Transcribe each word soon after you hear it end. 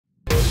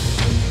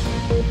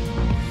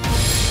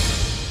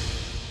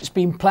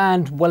been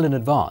planned well in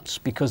advance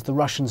because the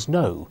Russians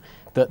know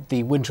that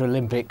the Winter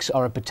Olympics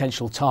are a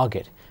potential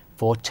target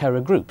for terror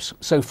groups.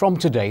 So from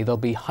today there'll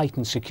be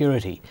heightened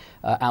security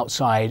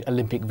outside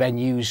Olympic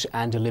venues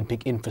and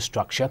Olympic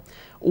infrastructure.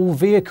 All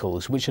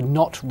vehicles which are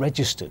not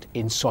registered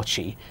in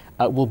Sochi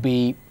will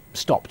be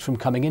stopped from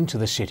coming into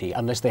the city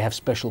unless they have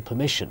special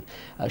permission.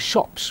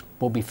 Shops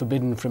will be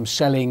forbidden from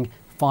selling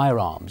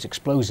firearms,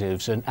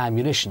 explosives and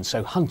ammunition.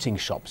 So hunting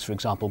shops, for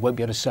example, won't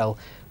be able to sell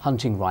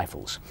hunting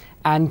rifles.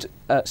 And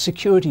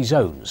security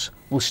zones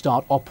will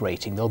start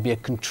operating. There'll be a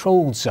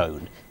controlled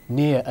zone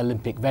near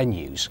Olympic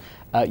venues.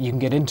 You can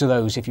get into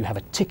those if you have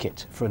a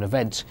ticket for an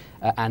event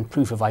and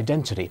proof of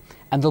identity.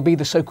 And there'll be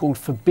the so-called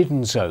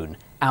forbidden zone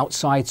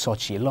outside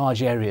Sochi,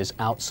 large areas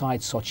outside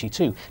Sochi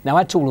too. Now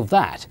add to all of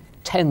that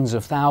tens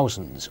of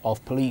thousands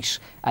of police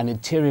and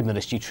interior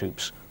ministry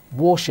troops,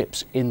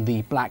 warships in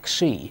the Black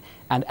Sea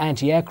and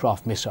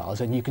anti-aircraft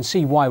missiles, and you can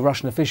see why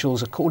Russian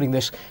officials are calling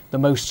this the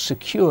most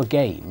secure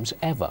games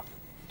ever.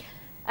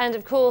 And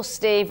of course,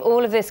 Steve,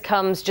 all of this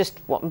comes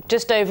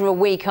just over a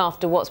week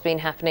after what's been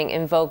happening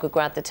in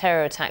Volgograd, the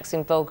terror attacks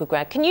in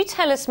Volgograd. Can you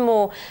tell us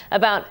more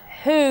about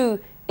who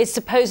is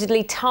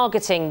supposedly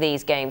targeting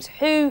these games?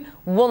 Who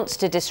wants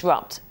to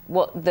disrupt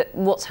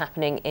what's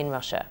happening in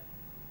Russia?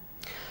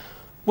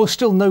 Well,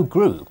 still no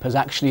group has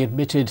actually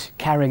admitted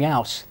carrying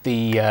out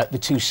the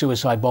two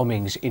suicide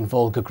bombings in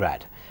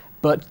Volgograd.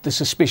 But the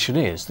suspicion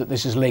is that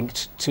this is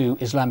linked to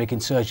Islamic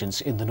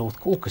insurgents in the North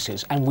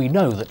Caucasus. And we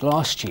know that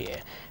last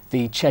year,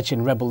 the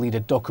Chechen rebel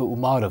leader Doka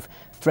Umarov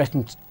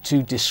threatened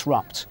to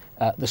disrupt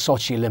the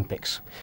Sochi Olympics.